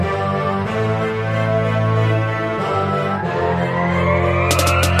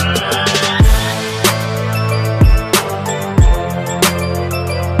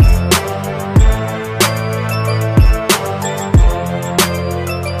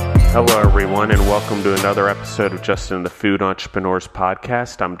Hello, everyone, and welcome to another episode of Justin the Food Entrepreneurs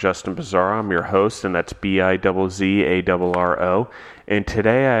Podcast. I'm Justin Bizzarro. I'm your host, and that's Bizzarro. And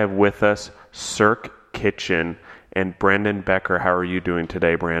today I have with us Cirque Kitchen and Brandon Becker. How are you doing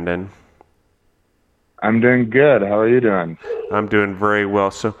today, Brandon? I'm doing good. How are you doing? I'm doing very well.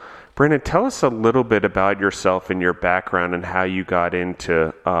 So, Brandon, tell us a little bit about yourself and your background and how you got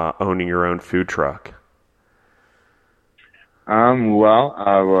into owning your own food truck. Well,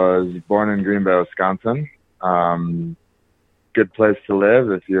 I was born in Green Bay, Wisconsin. Good place to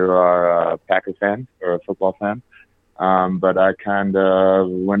live if you are a Packer fan or a football fan. But I kind of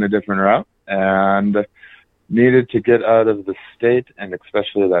went a different route and needed to get out of the state and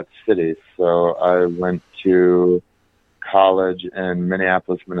especially that city. So I went to college in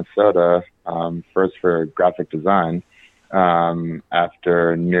Minneapolis, Minnesota, first for graphic design.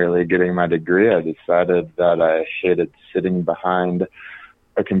 After nearly getting my degree, I decided that I hated sitting behind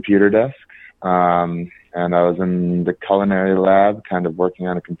a computer desk. And I was in the culinary lab, kind of working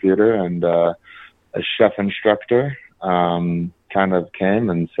on a computer, and a chef instructor kind of came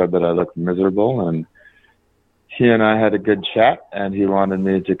and said that I looked miserable. And he and I had a good chat, and he wanted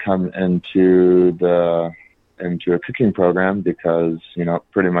me to come into a cooking program because,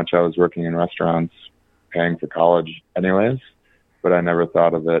 pretty much I was working in restaurants paying for college anyways, but I never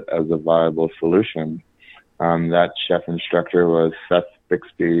thought of it as a viable solution. That chef instructor was Seth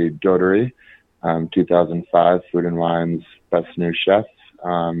Bixby Dougherty, 2005 Food and Wine's Best New Chef.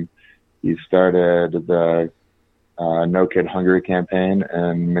 He started the No Kid Hungry campaign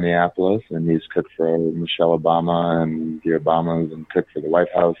in Minneapolis, and he's cooked for Michelle Obama and the Obamas and cooked for the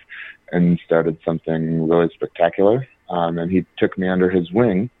White House and started something really spectacular. And he took me under his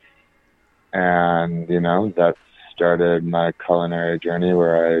wing. And, that started my culinary journey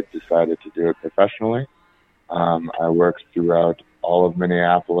where I decided to do it professionally. I worked throughout all of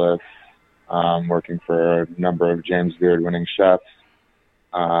Minneapolis, working for a number of James Beard winning chefs.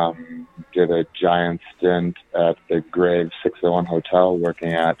 Did a giant stint at the Grave 601 Hotel,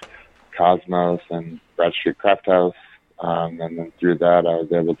 working at Cosmos and Bradstreet Craft House. And then through that, I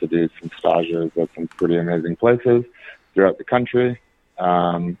was able to do some stages at some pretty amazing places throughout the country.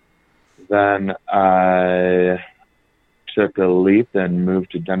 Then I took a leap and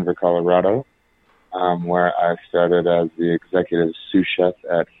moved to Denver, Colorado, where I started as the executive sous chef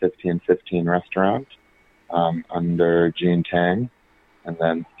at 1515 Restaurant under Gene Tang. And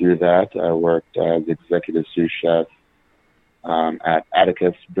then through that, I worked as executive sous chef at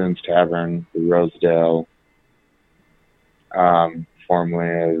Atticus, Boone's Tavern, the Rosedale,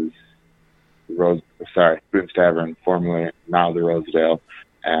 formerly as Boone's Tavern, formerly now the Rosedale,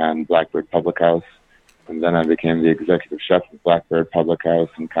 and Blackbird Public House. And then I became the executive chef of Blackbird Public House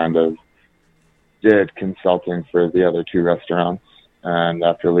and kind of did consulting for the other two restaurants. And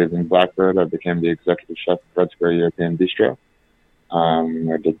after leaving Blackbird, I became the executive chef of Red Square European Bistro.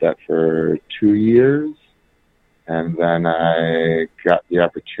 I did that for 2 years. And then I got the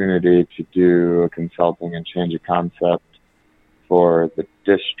opportunity to do a consulting and change of concept for the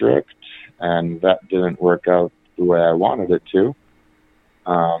district. And that didn't work out the way I wanted it to.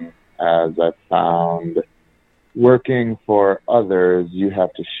 As I found working for others, you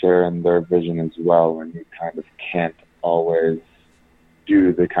have to share in their vision as well, and you kind of can't always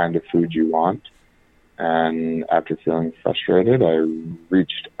do the kind of food you want. And after feeling frustrated, I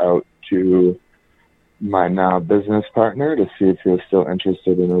reached out to my now business partner to see if he was still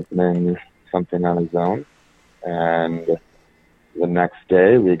interested in opening something on his own. And the next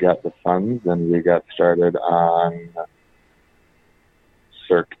day we got the funds and we got started on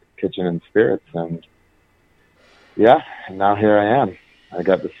Cirque Kitchen and Spirits, and now here I am. I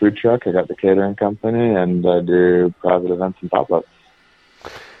got the food truck, I got the catering company, and I do private events and pop-ups.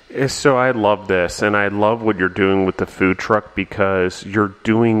 So I love this, and I love what you're doing with the food truck because you're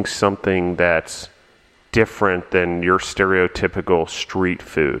doing something that's different than your stereotypical street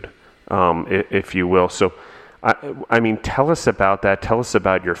food, if you will. So, I mean, tell us about that. Tell us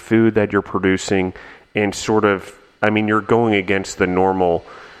about your food that you're producing and sort of, you're going against the normal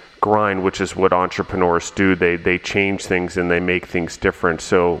grind, which is what entrepreneurs do. They change things and they make things different.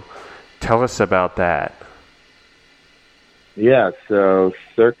 So tell us about that. Yeah, so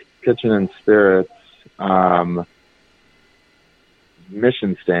Cirque Kitchen and Spirits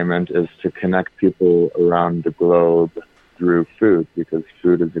mission statement is to connect people around the globe through food, because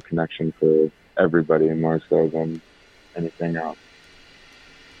food is a connection for everybody more so than anything else.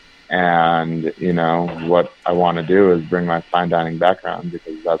 And, what I want to do is bring my fine dining background,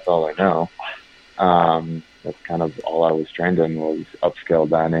 because that's all I know. That's kind of all I was trained in, was upscale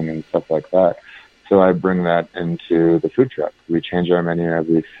dining and stuff like that. So I bring that into the food truck. We change our menu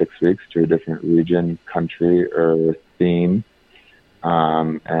every 6 weeks to a different region, country, or theme.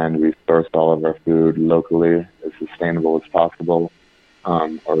 And we source all of our food locally, as sustainable as possible,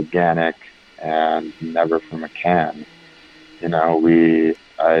 organic, and never from a can.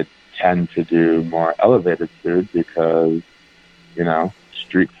 I tend to do more elevated food because,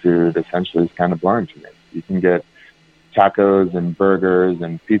 street food essentially is kind of boring to me. You can get tacos and burgers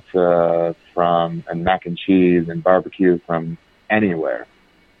and pizza and mac and cheese and barbecue from anywhere.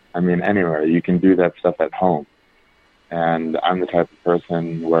 Anywhere. You can do that stuff at home. And I'm the type of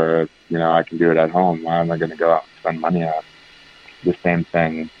person where, I can do it at home. Why am I going to go out and spend money on the same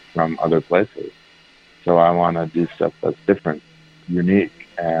thing from other places? So I want to do stuff that's different, unique,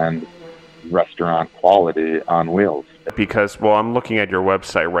 and restaurant quality on wheels. Because, I'm looking at your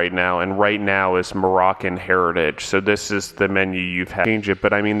website right now, and right now is Moroccan Heritage. So this is the menu you've had. Change it,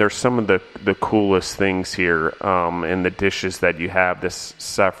 but there's some of the coolest things here in the dishes that you have. This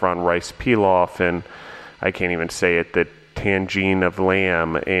saffron rice pilaf, and I can't even say it, the tangine of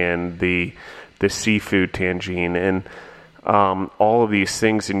lamb, and the seafood tangine, and all of these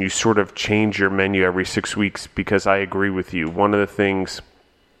things. And you sort of change your menu every 6 weeks, because I agree with you. One of the things,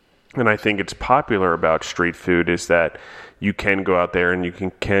 and I think it's popular about street food, is that you can go out there and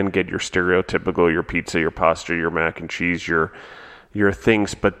you can get your stereotypical, your pizza, your pasta, your mac and cheese, your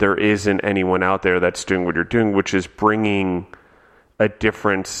things, but there isn't anyone out there that's doing what you're doing, which is bringing a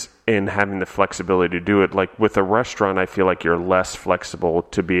difference in having the flexibility to do it. Like with a restaurant, I feel like you're less flexible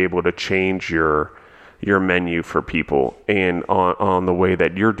to be able to change your menu for people and on the way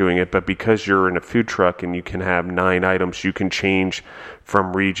that you're doing it. But because you're in a food truck and you can have 9 items, you can change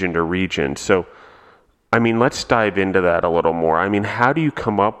from region to region. So, let's dive into that a little more. How do you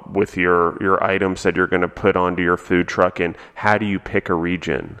come up with your items that you're going to put onto your food truck, and how do you pick a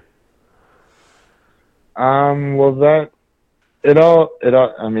region? Wow,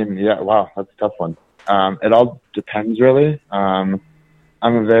 that's a tough one. It all depends, really. I'm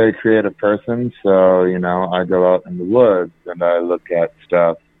a very creative person, so, I go out in the woods and I look at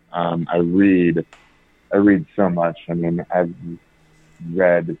stuff. I read so much. I've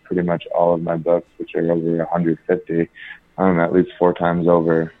read pretty much all of my books, which are over 150, at least 4 times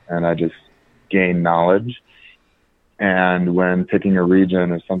over, and I just gain knowledge. And when picking a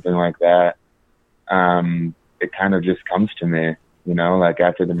region or something like that, it kind of just comes to me, like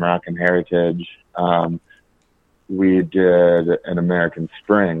after the Moroccan Heritage, we did an American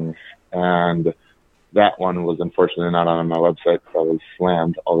Spring, and that one was unfortunately not on my website because I was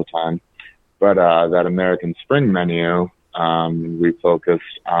slammed all the time. But that American Spring menu, we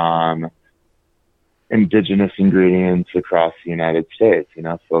focused on indigenous ingredients across the United States,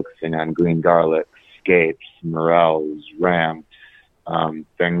 focusing on green garlic, scapes, morels, ramps,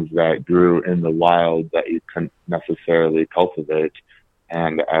 things that grew in the wild that you couldn't necessarily cultivate.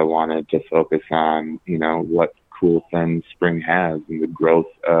 And I wanted to focus on, what cool things spring has and the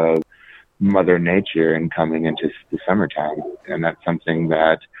growth of Mother Nature and coming into the summertime. And that's something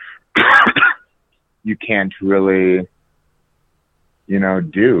that you can't really,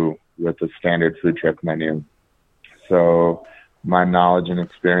 do with the standard food truck menu. So my knowledge and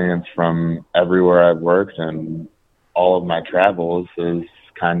experience from everywhere I've worked and all of my travels has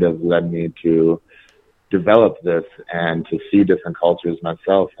kind of led me to develop this and to see different cultures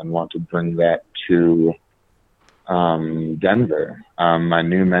myself and want to bring that to Denver. My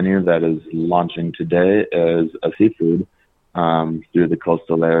new menu that is launching today is a seafood through the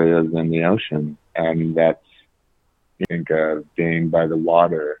coastal areas and the ocean. And that's, being by the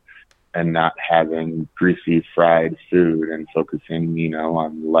water and not having greasy fried food and focusing,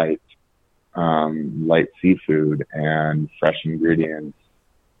 on light seafood and fresh ingredients.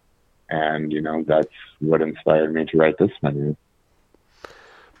 And, that's what inspired me to write this menu.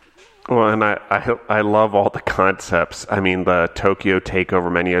 Well, and I love all the concepts. The Tokyo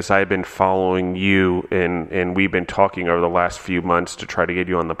Takeover menu, as I've been following you and we've been talking over the last few months to try to get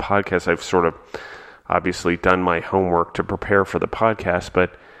you on the podcast, I've sort of obviously done my homework to prepare for the podcast,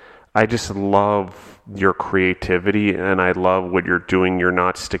 but I just love your creativity and I love what you're doing. You're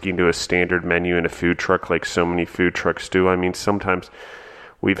not sticking to a standard menu in a food truck like so many food trucks do. Sometimes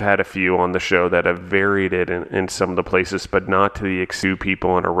we've had a few on the show that have varied it in some of the places, but not to the extent people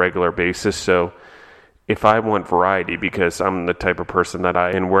on a regular basis. So if I want variety, because I'm the type of person that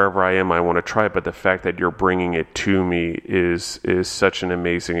and wherever I am, I want to try it. But the fact that you're bringing it to me is such an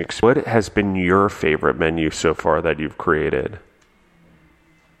amazing experience. What has been your favorite menu so far that you've created?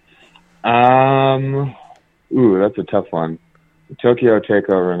 That's a tough one. The Tokyo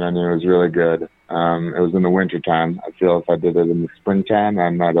Takeover menu was really good. It was in the wintertime. I feel if I did it in the springtime, I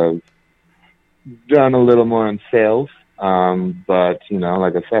might have done a little more in sales. But,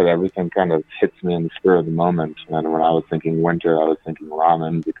 like I said, everything kind of hits me in the spur of the moment. And when I was thinking winter, I was thinking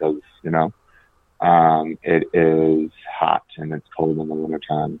ramen because, it is hot and it's cold in the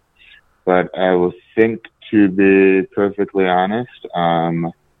wintertime. But I will think, to be perfectly honest,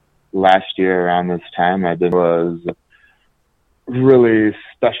 last year around this time, was really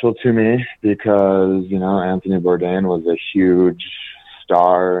special to me because, Anthony Bourdain was a huge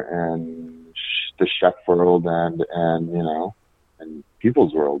star in the chef world and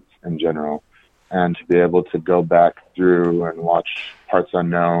people's worlds in general. And to be able to go back through and watch Parts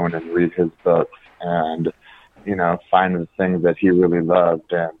Unknown and read his books and, find the things that he really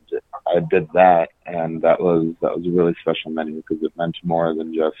loved. And I did that. And that was a really special menu because it meant more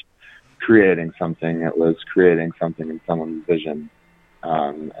than just creating something. It was creating something in someone's vision.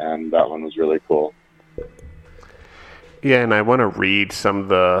 And that one was really cool. Yeah, and I want to read some of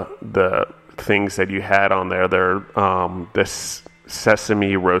the things that you had on there. This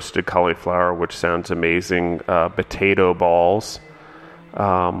sesame roasted cauliflower, which sounds amazing, potato balls,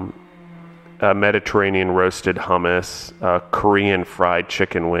 Mediterranean roasted hummus, Korean fried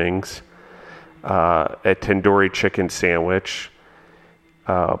chicken wings, a tandoori chicken sandwich,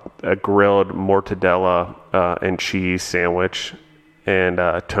 a grilled mortadella and cheese sandwich, and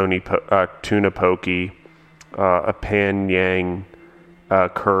tuna poke, a pan yang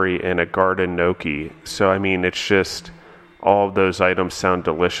curry, and a garden gnocchi. So, I mean, it's just all of those items sound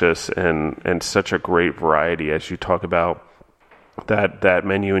delicious and such a great variety as you talk about that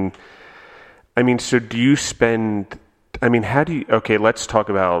menu. And, I mean, so do you spend, I mean, how do you, okay, let's talk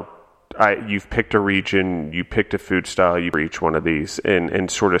about, you've picked a region, you picked a food style, you for each one of these and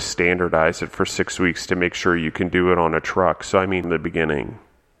sort of standardize it for 6 weeks to make sure you can do it on a truck. So, I mean, in the beginning.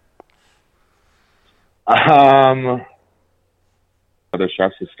 Other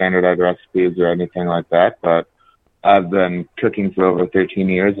chefs with standardized recipes or anything like that, but I've been cooking for over 13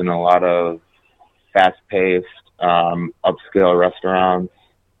 years in a lot of fast-paced, upscale restaurants.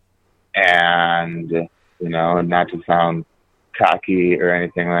 And, not to sound cocky or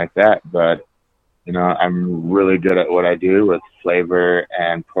anything like that, but, I'm really good at what I do with flavor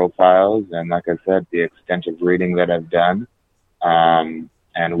and profiles. And like I said, the extent of reading that I've done,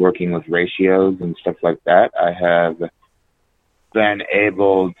 and working with ratios and stuff like that, I have been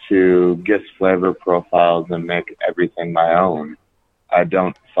able to get flavor profiles and make everything my own. I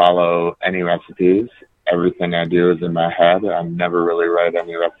don't follow any recipes. Everything I do is in my head. I never really write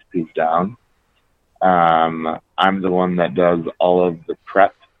any recipes down. I'm the one that does all of the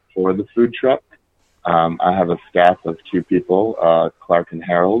prep for the food truck. I have a staff of 2 people, Clark and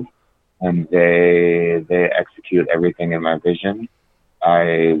Harold, and they execute everything in my vision.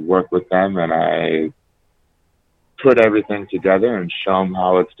 I work with them and I put everything together and show them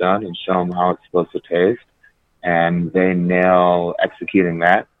how it's done and show them how it's supposed to taste. And they nail executing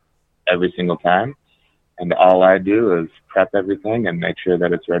that every single time. And all I do is prep everything and make sure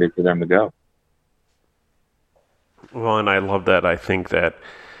that it's ready for them to go. Well, and I love that. I think that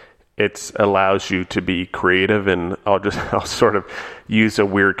it allows you to be creative, and I'll sort of use a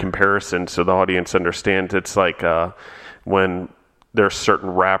weird comparison so the audience understands. It's like when there's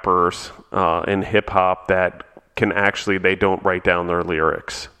certain rappers in hip hop that can actually, they don't write down their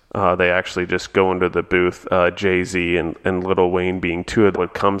lyrics. They actually just go into the booth, Jay-Z and Lil Wayne being 2 of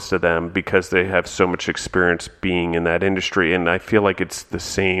what comes to them because they have so much experience being in that industry. And I feel like it's the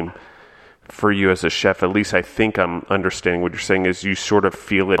same for you as a chef. At least I think I'm understanding what you're saying is you sort of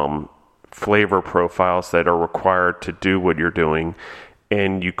feel it, flavor profiles that are required to do what you're doing,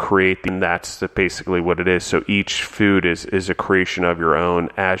 and you create, and that's basically what it is. So each food is a creation of your own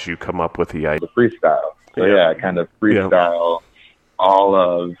as you come up with the idea. The freestyle. So I kind of freestyle all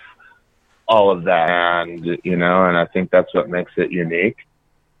of that, and and I think that's what makes it unique,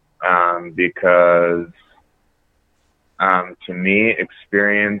 because to me,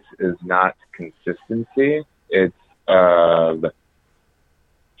 experience is not consistency; it's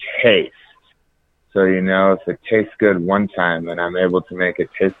taste. So if it tastes good one time and I'm able to make it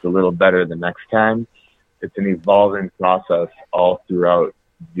taste a little better the next time, it's an evolving process all throughout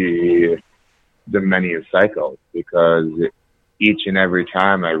the menu cycle, because each and every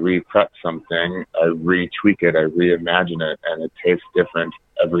time I re-prep something, I re-tweak it, I reimagine it, and it tastes different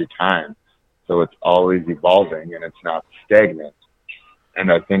every time. So it's always evolving and it's not stagnant.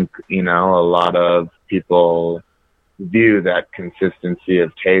 And I think, a lot of people view that consistency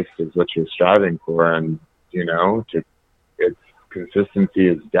of taste as what you're striving for. And, it's consistency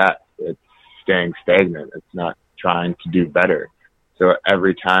is depth. It's staying stagnant. It's not trying to do better. So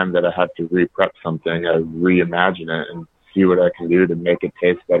every time that I have to re-prep something, I reimagine it and see what I can do to make it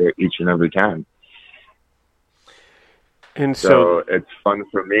taste better each and every time. And So it's fun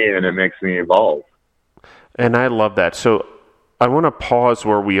for me, and it makes me evolve. and I love that. So I want to pause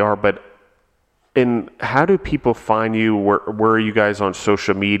where we are, but how do people find you? Where are you guys on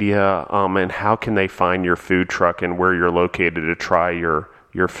social media? And how can they find your food truck and where you're located to try your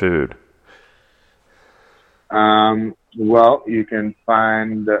food? Well, you can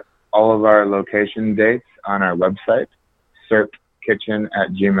find all of our location dates on our website,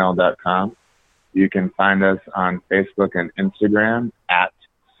 cirkkitchen@gmail.com. You can find us on Facebook and Instagram at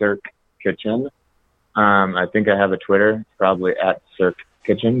Cirque Kitchen. I think I have a Twitter, probably at Cirque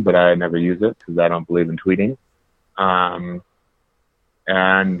Kitchen, but I never use it because I don't believe in tweeting. And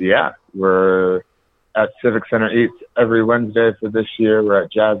yeah, we're at Civic Center Eats every Wednesday for this year. We're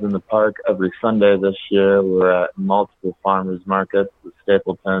at Jazz in the Park every Sunday this year. We're at multiple farmers markets, the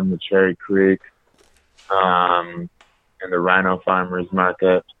Stapleton, the Cherry Creek, and the Rhino Farmers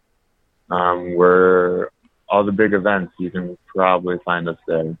Market. We're all the big events. You can probably find us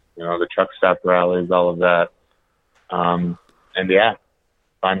there. You know, the truck stop rallies, all of that. And yeah,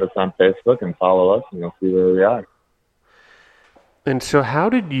 find us on Facebook and follow us, and you'll see where we are. And so how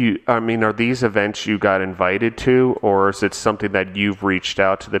did you, are these events you got invited to, or is it something that you've reached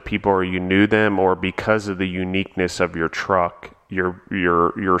out to the people or you knew them, or because of the uniqueness of your truck,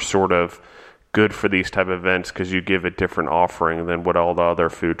 you're sort of good for these type of events because you give a different offering than what all the other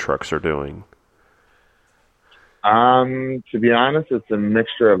food trucks are doing? To be honest, it's a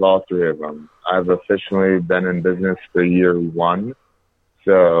mixture of all three of them. I've officially been in business for year one,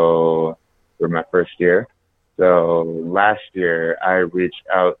 so for my first year. So last year I reached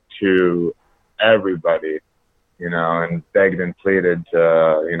out to everybody, and begged and pleaded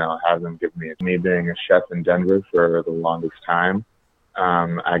to, have them give me being a chef in Denver for the longest time.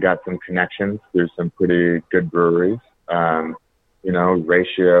 I got some connections through some pretty good breweries.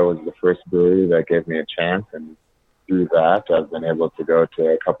 Ratio was the first brewery that gave me a chance, and through that, I've been able to go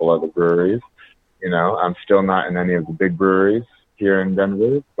to a couple other breweries. I'm still not in any of the big breweries here in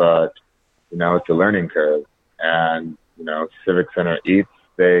Denver, but, it's a learning curve. And, Civic Center Eats,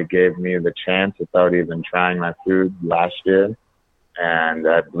 they gave me the chance without even trying my food last year, and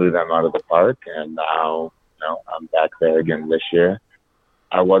I blew them out of the park. And now, I'm back there again this year.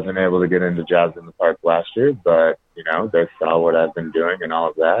 I wasn't able to get into Jazz in the Park last year, but, they saw what I've been doing and all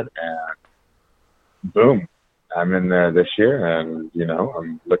of that, and boom, I'm in there this year, and,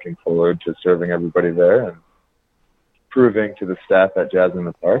 I'm looking forward to serving everybody there and proving to the staff at Jazz in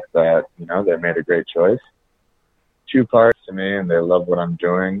the Park that, they made a great choice. Two parts to me, and they love what I'm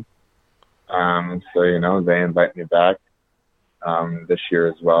doing. So, they invite me back this year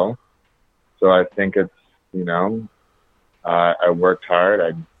as well. So I think it's, I worked hard,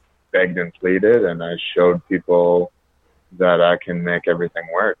 I begged and pleaded, and I showed people that I can make everything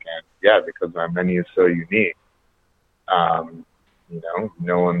work. And yeah, because my menu is so unique, no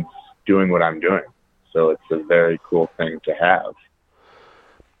one's doing what I'm doing. So it's a very cool thing to have.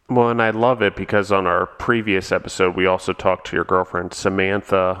 Well, and I love it because on our previous episode, we also talked to your girlfriend,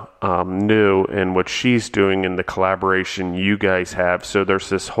 Samantha New, and what she's doing in the collaboration you guys have. So there's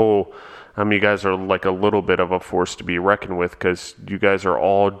this whole, you guys are like a little bit of a force to be reckoned with because you guys are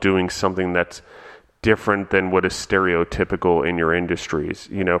all doing something that's different than what is stereotypical in your industries,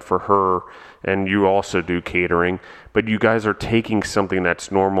 for her, and you also do catering, but you guys are taking something that's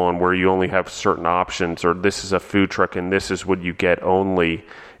normal and where you only have certain options, or this is a food truck and this is what you get only,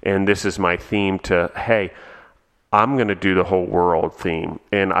 and this is my theme to, hey, I'm going to do the whole world theme,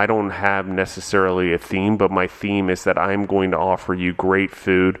 and I don't have necessarily a theme, but my theme is that I'm going to offer you great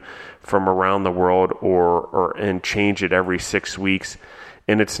food from around the world and change it every 6 weeks.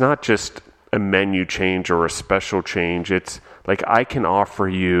 And it's not just a menu change or a special change. It's like I can offer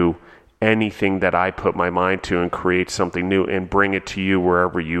you anything that I put my mind to and create something new and bring it to you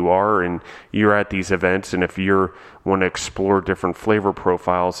wherever you are. And you're at these events, and if you want to explore different flavor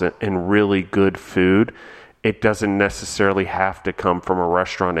profiles and really good food, it doesn't necessarily have to come from a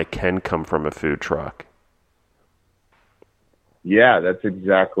restaurant. It can come from a food truck. Yeah, that's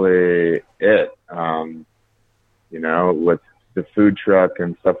exactly it. With the food truck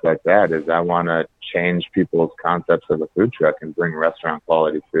and stuff like that is I want to change people's concepts of a food truck and bring restaurant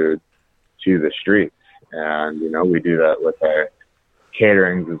quality food to the streets. And, we do that with our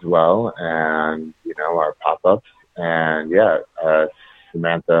caterings as well and, our pop-ups. And yeah,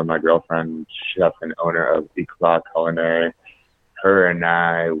 Samantha, my girlfriend, chef and owner of Eclat Culinary, her and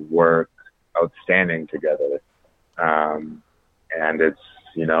I work outstanding together. And it's,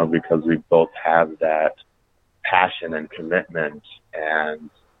 because we both have that passion and commitment and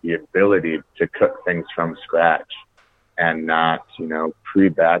the ability to cook things from scratch and not,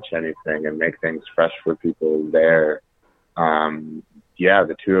 pre-batch anything and make things fresh for people there Yeah,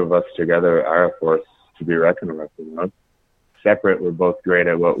 the two of us together are a force to be reckoned with. Separate, we're both great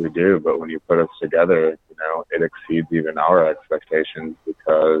at what we do, but when you put us together, it exceeds even our expectations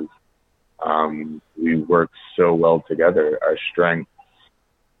because we work so well together. Our strengths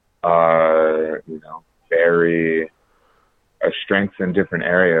are, very, our strengths in different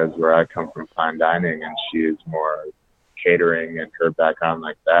areas where I come from fine dining and she is more catering and her background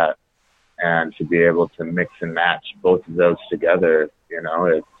like that. And to be able to mix and match both of those together,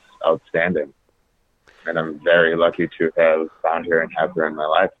 it's outstanding. And I'm very lucky to have found her and have her in my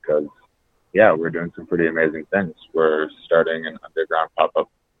life because, yeah, we're doing some pretty amazing things. We're starting an underground pop-up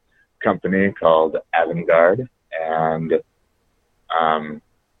company called Avantgarde. And,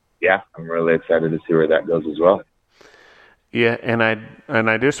 yeah, I'm really excited to see where that goes as well. Yeah, and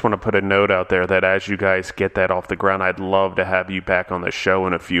I just want to put a note out there that as you guys get that off the ground, I'd love to have you back on the show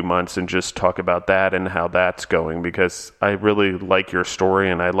in a few months and just talk about that and how that's going, because I really like your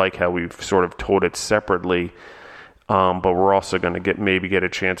story and I like how we've sort of told it separately, but we're also going to get a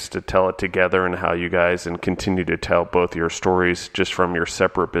chance to tell it together and how you guys and continue to tell both your stories just from your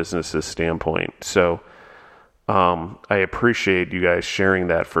separate businesses standpoint. So I appreciate you guys sharing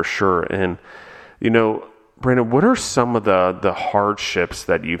that for sure. And Brandon, what are some of the hardships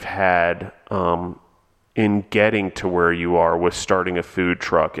that you've had in getting to where you are with starting a food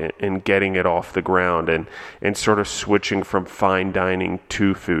truck and getting it off the ground and sort of switching from fine dining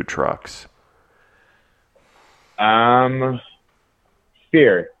to food trucks? Fear.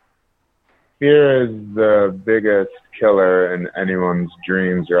 Fear is the biggest killer in anyone's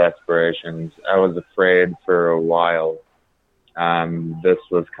dreams or aspirations. I was afraid for a while. This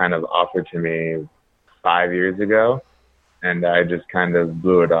was kind of offered to me 5 years ago, and I just kind of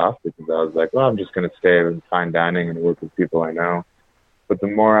blew it off because I was like, well, I'm just going to stay in fine dining and work with people I know. But the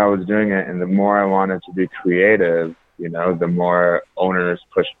more I was doing it and the more I wanted to be creative, the more owners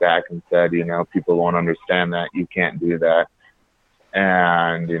pushed back and said, people won't understand that, you can't do that.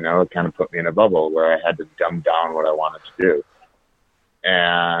 And, it kind of put me in a bubble where I had to dumb down what I wanted to do.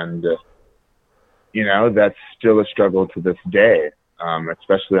 And, that's still a struggle to this day,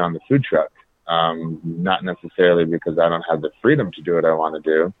 especially on the food truck. Not necessarily because I don't have the freedom to do what I want to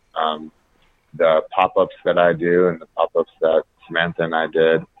do. The pop-ups that I do and the pop-ups that Samantha and I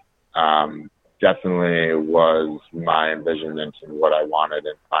did definitely was my envisionment and what I wanted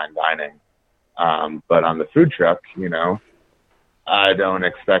in fine dining. But on the food truck, I don't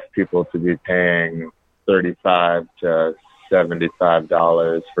expect people to be paying $35 to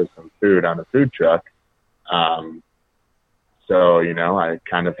 $75 for some food on a food truck. So, I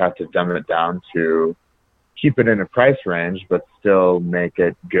kind of have to dumb it down to keep it in a price range, but still make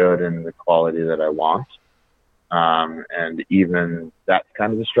it good in the quality that I want. And even that's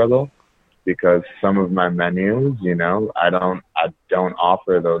kind of a struggle because some of my menus, I don't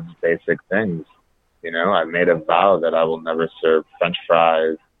offer those basic things. I made a vow that I will never serve French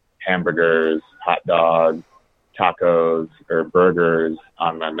fries, hamburgers, hot dogs, tacos, or burgers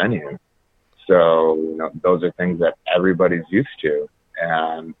on my menu. So, those are things that everybody's used to.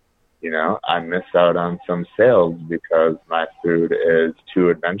 And, I miss out on some sales because my food is too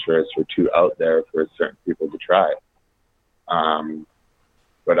adventurous or too out there for certain people to try.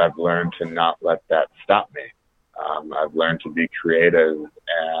 But I've learned to not let that stop me. I've learned to be creative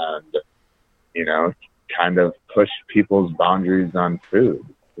and, kind of push people's boundaries on food.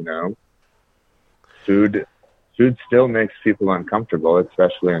 Food still makes people uncomfortable,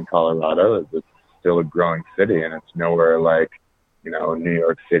 especially in Colorado. It's still a growing city, and it's nowhere like, New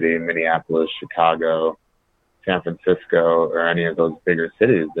York City, Minneapolis, Chicago, San Francisco, or any of those bigger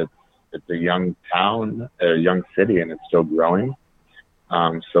cities. It's a young town, a young city, and it's still growing.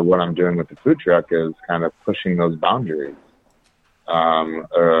 So what I'm doing with the food truck is kind of pushing those boundaries.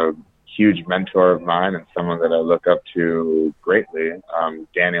 A huge mentor of mine and someone that I look up to greatly,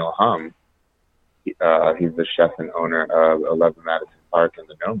 Daniel Hum. He's the chef and owner of 11 Madison Park and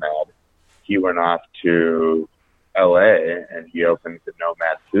the Nomad. He went off to LA and he opened the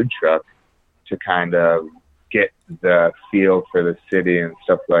Nomad food truck to kind of get the feel for the city and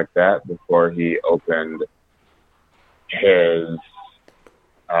stuff like that before he opened his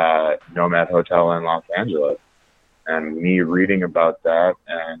Nomad Hotel in Los Angeles. And me reading about that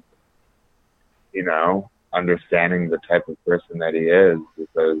and, understanding the type of person that he is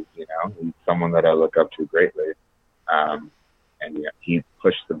because, he's someone that I look up to greatly. And he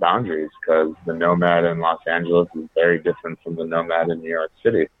pushed the boundaries because the Nomad in Los Angeles is very different from the Nomad in New York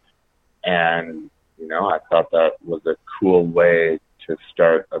City. And, I thought that was a cool way to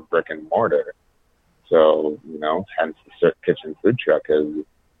start a brick and mortar. So, hence the Kitchen Food Truck is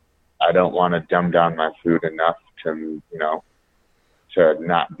I don't want to dumb down my food enough to, to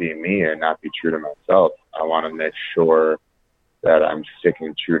not be me and not be true to myself. I want to make sure that I'm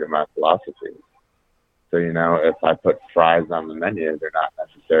sticking true to my philosophy. So, if I put fries on the menu, they're not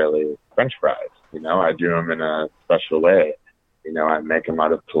necessarily French fries. I do them in a special way. I make them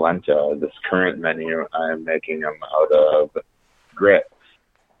out of polenta. This current menu, I'm making them out of grits.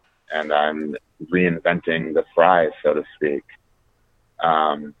 And I'm reinventing the fry, so to speak.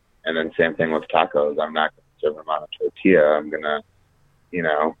 And then same thing with tacos. I'm not going to serve them on a tortilla. I'm going to,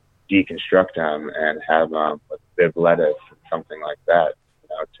 deconstruct them and have them with bib lettuce and something like that,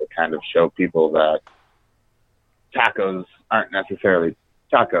 to kind of show people that tacos aren't necessarily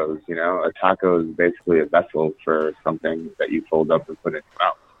tacos. A taco is basically a vessel for something that you fold up and put in your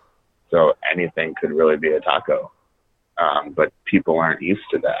mouth. So anything could really be a taco. But people aren't used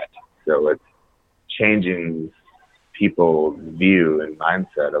to that. So it's changing people's view and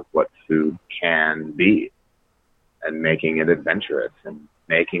mindset of what food can be and making it adventurous and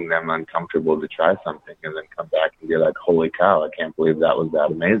making them uncomfortable to try something and then come back and be like, holy cow, I can't believe that was that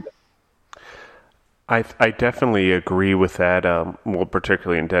amazing. I definitely agree with that,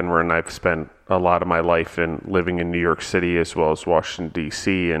 particularly in Denver, and I've spent a lot of my life living in New York City as well as Washington,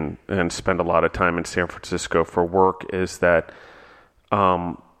 D.C., and spent a lot of time in San Francisco for work, is that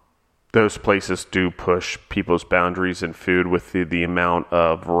those places do push people's boundaries in food with the amount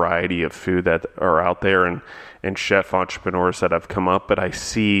of variety of food that are out there and chef entrepreneurs that have come up. But I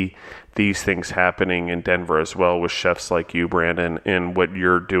see these things happening in Denver as well with chefs like you, Brandon, and what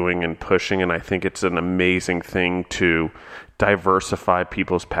you're doing and pushing. And I think it's an amazing thing to diversify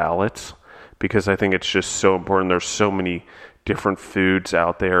people's palates, because I think it's just so important. There's so many different foods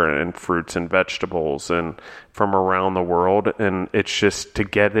out there and fruits and vegetables and from around the world. And it's just to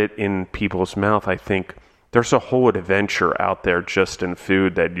get it in people's mouth. I think there's a whole adventure out there just in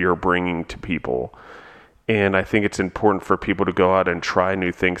food that you're bringing to people. And I think it's important for people to go out and try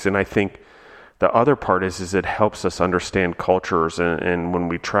new things. And I think the other part is it helps us understand cultures. And when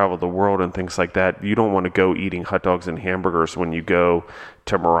we travel the world and things like that, you don't want to go eating hot dogs and hamburgers when you go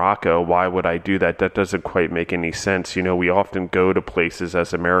to Morocco. Why would I do that? That doesn't quite make any sense. We often go to places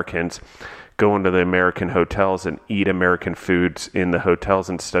as Americans, go into the American hotels and eat American foods in the hotels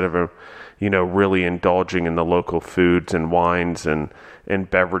instead of, really indulging in the local foods and wines and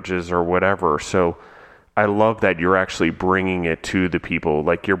beverages or whatever. So I love that you're actually bringing it to the people.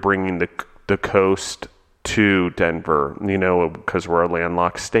 Like you're bringing the coast to Denver, because we're a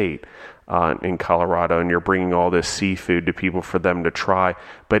landlocked state in Colorado, and you're bringing all this seafood to people for them to try,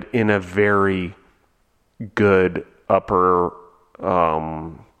 but in a very good upper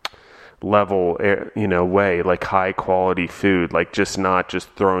level, way, like high quality food, like not just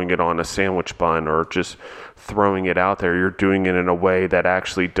throwing it on a sandwich bun or just throwing it out there. You're doing it in a way that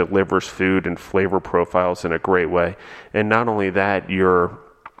actually delivers food and flavor profiles in a great way. And not only that, you're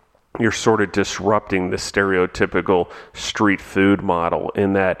sort of disrupting the stereotypical street food model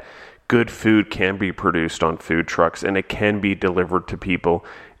in that good food can be produced on food trucks and it can be delivered to people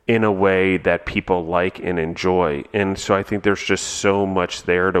in a way that people like and enjoy. And so I think there's just so much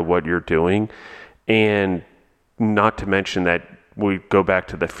there to what you're doing. And not to mention that we go back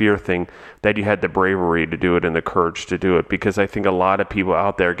to the fear thing, that you had the bravery to do it and the courage to do it, because I think a lot of people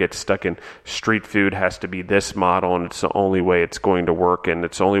out there get stuck in street food has to be this model and it's the only way it's going to work and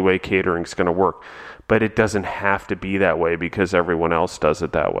it's the only way catering is going to work. But it doesn't have to be that way because everyone else does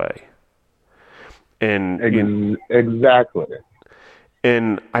it that way. And exactly.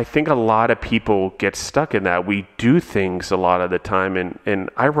 And I think a lot of people get stuck in that. We do things a lot of the time, and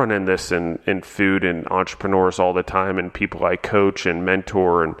I run in this in food and entrepreneurs all the time, and people I coach and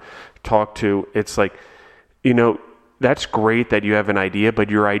mentor and talk to. It's like, that's great that you have an idea, but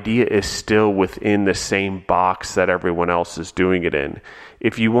your idea is still within the same box that everyone else is doing it in.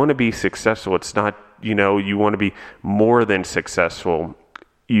 If you want to be successful, it's not, you want to be more than successful.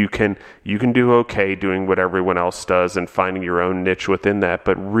 You can do okay doing what everyone else does and finding your own niche within that.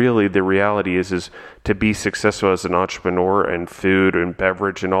 But really the reality is to be successful as an entrepreneur and food and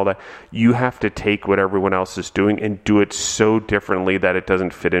beverage and all that, you have to take what everyone else is doing and do it so differently that it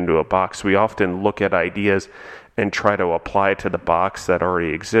doesn't fit into a box. We often look at ideas and try to apply it to the box that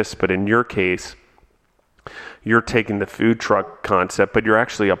already exists. But in your case, you're taking the food truck concept, but you're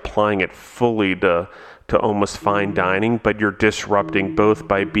actually applying it fully to almost fine dining, but you're disrupting both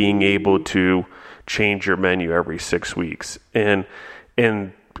by being able to change your menu every 6 weeks. And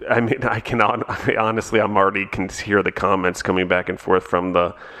I mean, honestly, I'm already can hear the comments coming back and forth from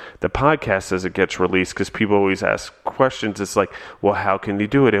the podcast as it gets released, because people always ask questions. It's like, well, how can you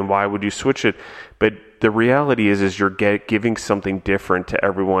do it? And why would you switch it? But the reality is you're giving something different to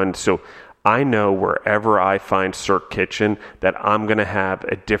everyone. So I know wherever I find Cirque Kitchen that I'm going to have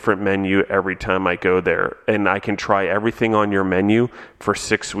a different menu every time I go there, and I can try everything on your menu for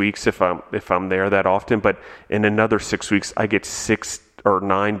 6 weeks if I'm there that often. But in another 6 weeks, I get 6 or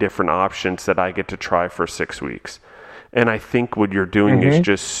 9 different options that I get to try for 6 weeks. And I think what you're doing is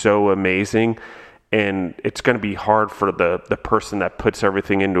just so amazing. And it's going to be hard for the person that puts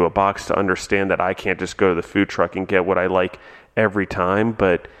everything into a box to understand that I can't just go to the food truck and get what I like every time.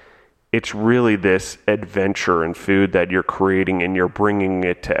 But it's really this adventure in food that you're creating, and you're bringing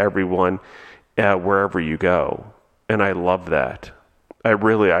it to everyone wherever you go. And I love that.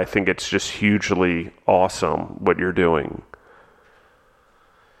 I think it's just hugely awesome what you're doing.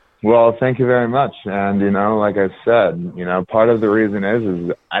 Well, thank you very much. And, like I said, part of the reason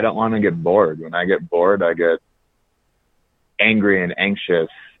is I don't want to get bored. When I get bored, I get angry and anxious,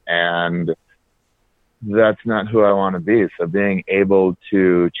 and that's not who I want to be. So being able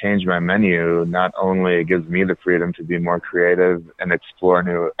to change my menu not only gives me the freedom to be more creative and explore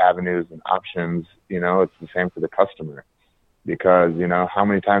new avenues and options, it's the same for the customer. Because, how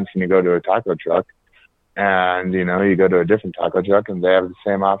many times can you go to a taco truck and, you go to a different taco truck and they have the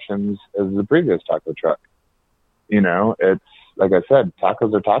same options as the previous taco truck? It's, like I said,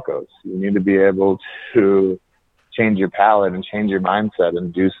 tacos are tacos. You need to be able to change your palate and change your mindset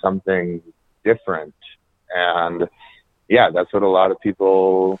and do something different. And yeah, that's what a lot of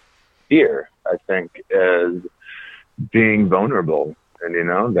people fear, I think, is being vulnerable.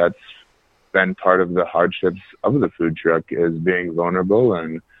 And, that's been part of the hardships of the food truck, is being vulnerable.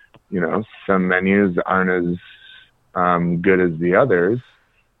 And, some menus aren't as good as the others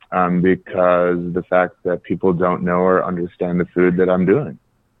because the fact that people don't know or understand the food that I'm doing.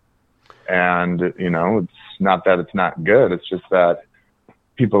 And, it's not that it's not good. It's just that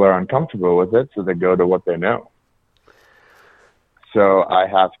people are uncomfortable with it, so they go to what they know. So I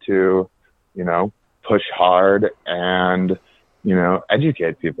have to, push hard and,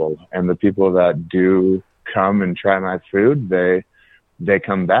 educate people. And the people that do come and try my food, they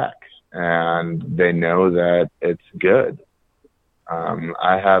come back and they know that it's good.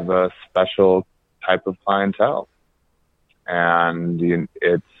 I have a special type of clientele, and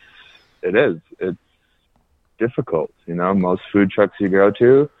it's difficult. Most food trucks you go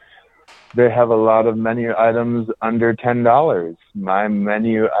to, they have a lot of menu items under $10. My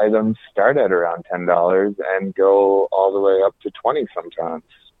menu items start at around $10 and go all the way up to 20 sometimes,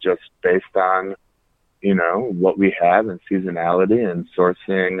 just based on, what we have and seasonality, and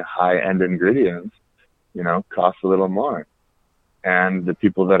sourcing high-end ingredients, costs a little more. And the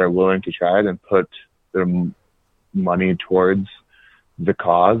people that are willing to try it and put their money towards the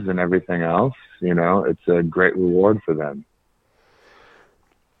cause and everything else, it's a great reward for them.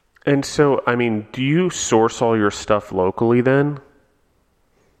 And so, do you source all your stuff locally then?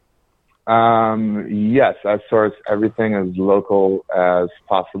 Yes, I source everything as local as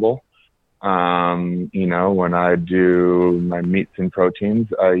possible. When I do my meats and proteins,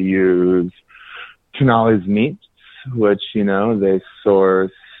 I use Tonali's Meats, which, they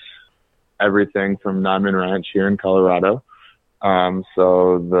source everything from Niman Ranch here in Colorado.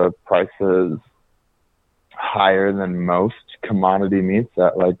 So the price is higher than most commodity meats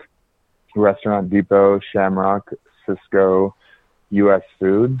at like Restaurant Depot, Shamrock, Cisco, U.S.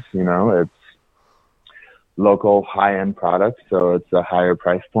 Foods. It's local high-end products, so it's a higher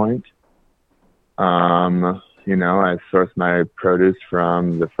price point. I source my produce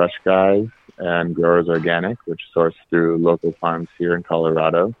from the Fresh Guys and Growers Organic, which source through local farms here in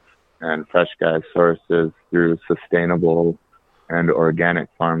Colorado, and Fresh Guys sources through sustainable and organic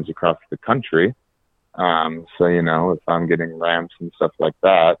farms across the country. So, if I'm getting ramps and stuff like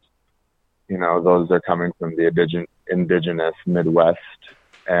that, those are coming from the indigenous Midwest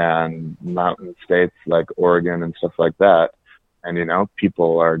and mountain states like Oregon and stuff like that. And,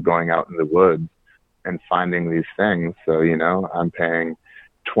 people are going out in the woods and finding these things. So, I'm paying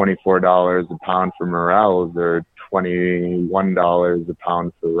 $24 a pound for morels or $21 a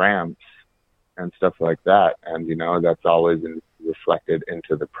pound for ramps and stuff like that. And, that's always reflected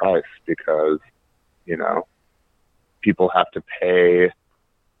into the price because, people have to pay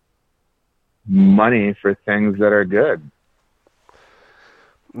money for things that are good.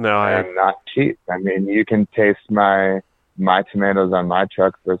 And not cheap. You can taste my tomatoes on my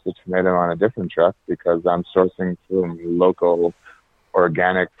truck versus a tomato on a different truck because I'm sourcing from local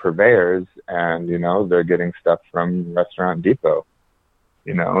organic purveyors, and, they're getting stuff from Restaurant Depot.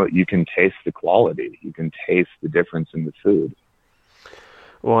 You can taste the quality. You can taste the difference in the food.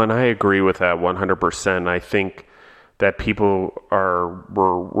 Well, and I agree with that 100%. I think that people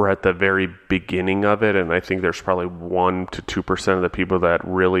we're at the very beginning of it, and I think there's probably 1 to 2% of the people that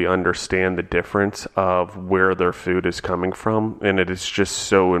really understand the difference of where their food is coming from, and it is just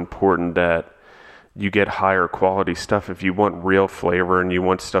so important that you get higher quality stuff. If you want real flavor and you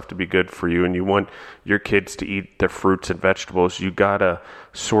want stuff to be good for you and you want your kids to eat the fruits and vegetables, you gotta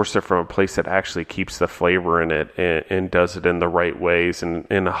source it from a place that actually keeps the flavor in it and does it in the right ways and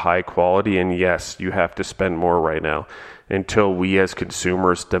in a high quality. And yes, you have to spend more right now until we as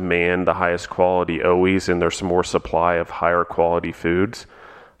consumers demand the highest quality always, and there's more supply of higher quality foods.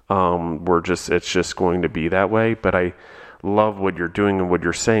 It's just going to be that way. But I love what you're doing and what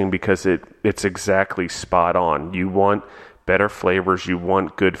you're saying, because it's exactly spot on. You want better flavors, you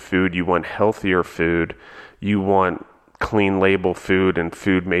want good food, you want healthier food, you want clean label food, and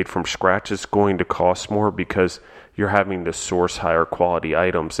food made from scratch is going to cost more because you're having to source higher quality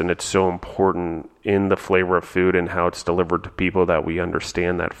items, and it's so important in the flavor of food and how it's delivered to people that we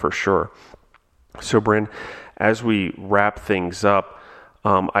understand that for sure. So Bryn, as we wrap things up,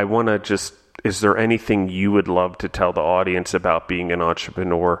 I want to just, is there anything you would love to tell the audience about being an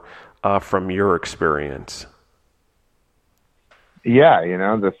entrepreneur from your experience? Yeah,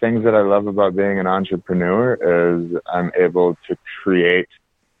 the things that I love about being an entrepreneur is I'm able to create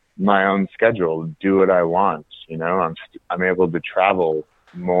my own schedule, do what I want. I'm able to travel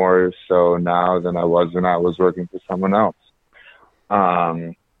more so now than I was when I was working for someone else.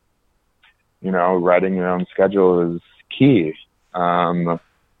 Writing your own schedule is key. When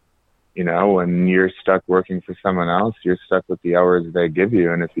you're stuck working for someone else, you're stuck with the hours they give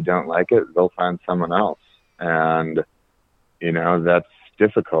you. And if you don't like it, they'll find someone else. And, that's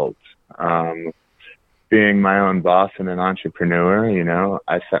difficult. Being my own boss and an entrepreneur,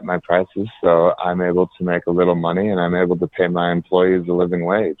 I set my prices so I'm able to make a little money and I'm able to pay my employees a living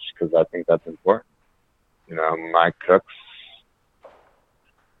wage, because I think that's important. My cooks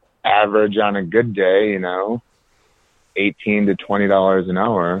average on a good day, $18 to $20 an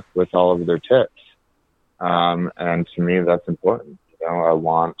hour with all of their tips. And to me, that's important. I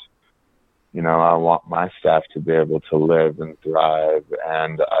want my staff to be able to live and thrive,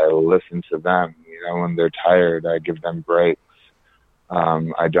 and I listen to them. When they're tired, I give them breaks.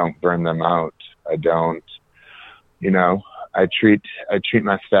 I don't burn them out. I don't, I treat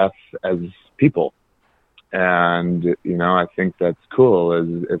my staff as people. And, I think that's cool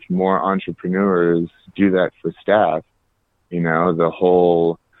is if more entrepreneurs do that for staff, the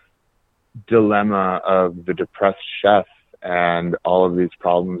whole dilemma of the depressed chef and all of these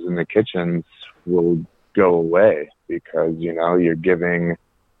problems in the kitchens will go away, because, you're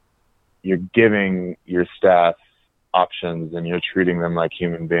giving your staff options and you're treating them like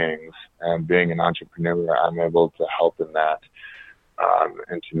human beings. And being an entrepreneur, I'm able to help in that.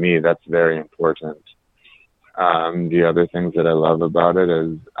 And to me, that's very important. The other things that I love about it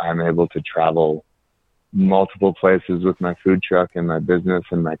is I'm able to travel multiple places with my food truck and my business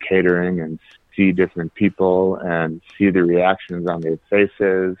and my catering, and see different people and see the reactions on their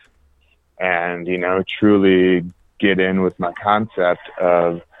faces, and, truly get in with my concept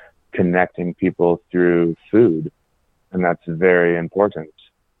of connecting people through food. And that's very important.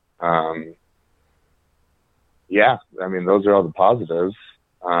 Those are all the positives.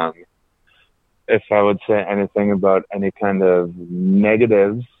 If I would say anything about any kind of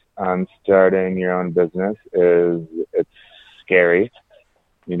negatives on starting your own business, is it's scary.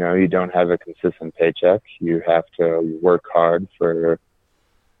 You don't have a consistent paycheck. You have to work hard for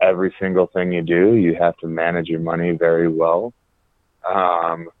every single thing you do. You have to manage your money very well.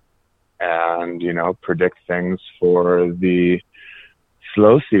 And, predict things for the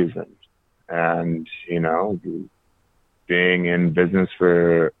slow season. And, being in business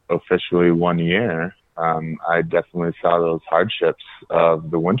for officially 1 year, I definitely saw those hardships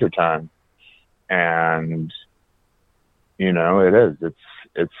of the wintertime. And,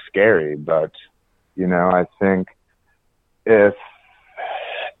 it's scary, but, I think if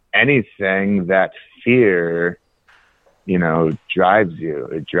anything, that fear, drives you.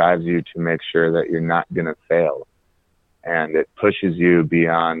 It drives you to make sure that you're not going to fail. And it pushes you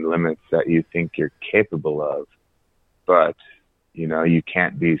beyond limits that you think you're capable of. But, you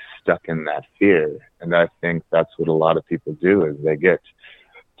can't be stuck in that fear. And I think that's what a lot of people do, is they get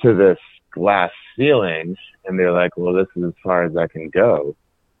to this glass ceiling and they're like, well, this is as far as I can go.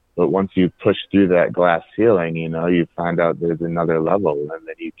 But once you push through that glass ceiling, you find out there's another level, and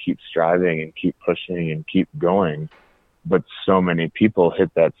then you keep striving and keep pushing and keep going. But so many people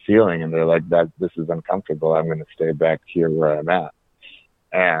hit that ceiling and they're like, this is uncomfortable. I'm going to stay back here where I'm at.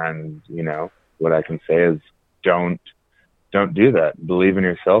 And, what I can say is don't do that. Believe in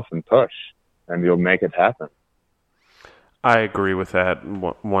yourself and push, and you'll make it happen. I agree with that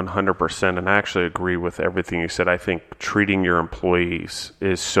 100%, and I actually agree with everything you said. I think treating your employees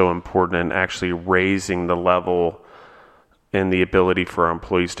is so important, and actually raising the level and the ability for our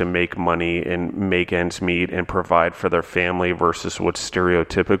employees to make money and make ends meet and provide for their family versus what's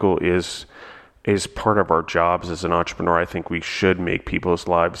stereotypical is part of our jobs as an entrepreneur. I think we should make people's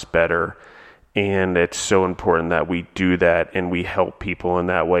lives better, and it's so important that we do that and we help people in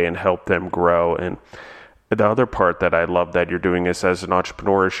that way and help them grow. And the other part that I love that you're doing is, as an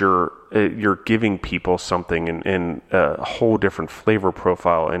entrepreneur, is you're giving people something in a whole different flavor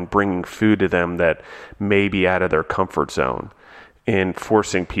profile and bringing food to them that may be out of their comfort zone, and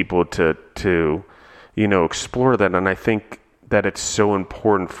forcing people to explore that. And I think that it's so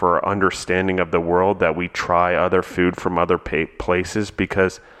important for our understanding of the world that we try other food from other places,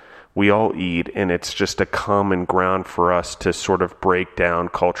 because we all eat, and it's just a common ground for us to sort of break down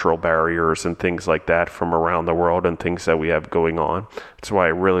cultural barriers and things like that from around the world and things that we have going on. That's why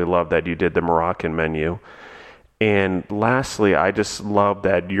I really love that you did the Moroccan menu. And lastly, I just love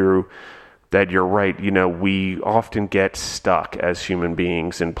that you're right. We often get stuck as human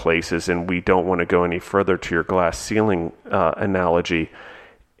beings in places, and we don't want to go any further, to your glass ceiling analogy.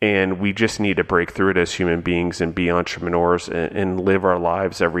 And we just need to break through it as human beings and be entrepreneurs and live our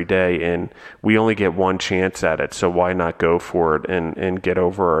lives every day. And we only get one chance at it, so why not go for it and get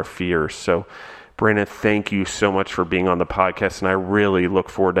over our fears? So, Brandon, thank you so much for being on the podcast, and I really look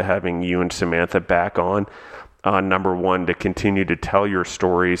forward to having you and Samantha back on. Number one, to continue to tell your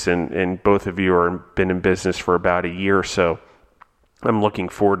stories, and both of you have been in business for about a year or so. I'm looking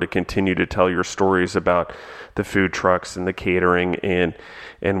forward to continue to tell your stories about the food trucks and the catering and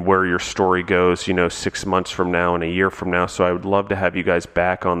where your story goes, 6 months from now and a year from now. So I would love to have you guys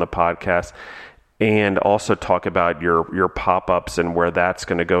back on the podcast and also talk about your pop-ups and where that's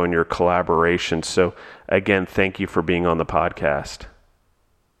going to go in your collaboration. So again, thank you for being on the podcast.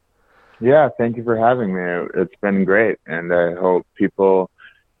 Yeah, thank you for having me. It's been great, and I hope people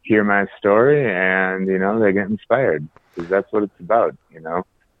hear my story and, they get inspired, because that's what it's about,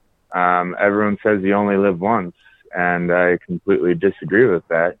 Everyone says you only live once, and I completely disagree with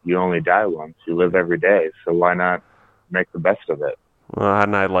that. You only die once. You live every day, so why not make the best of it? Well,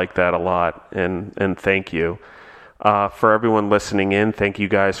 and I like that a lot, and thank you. For everyone listening in, thank you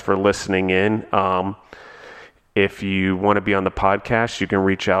guys for listening in. If you want to be on the podcast, you can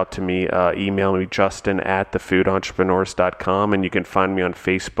reach out to me, email me, justin@thefoodentrepreneurs.com, and you can find me on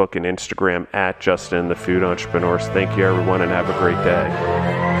Facebook and Instagram @JustinTheFoodEntrepreneurs. Thank you, everyone, and have a great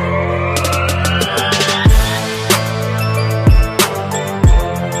day.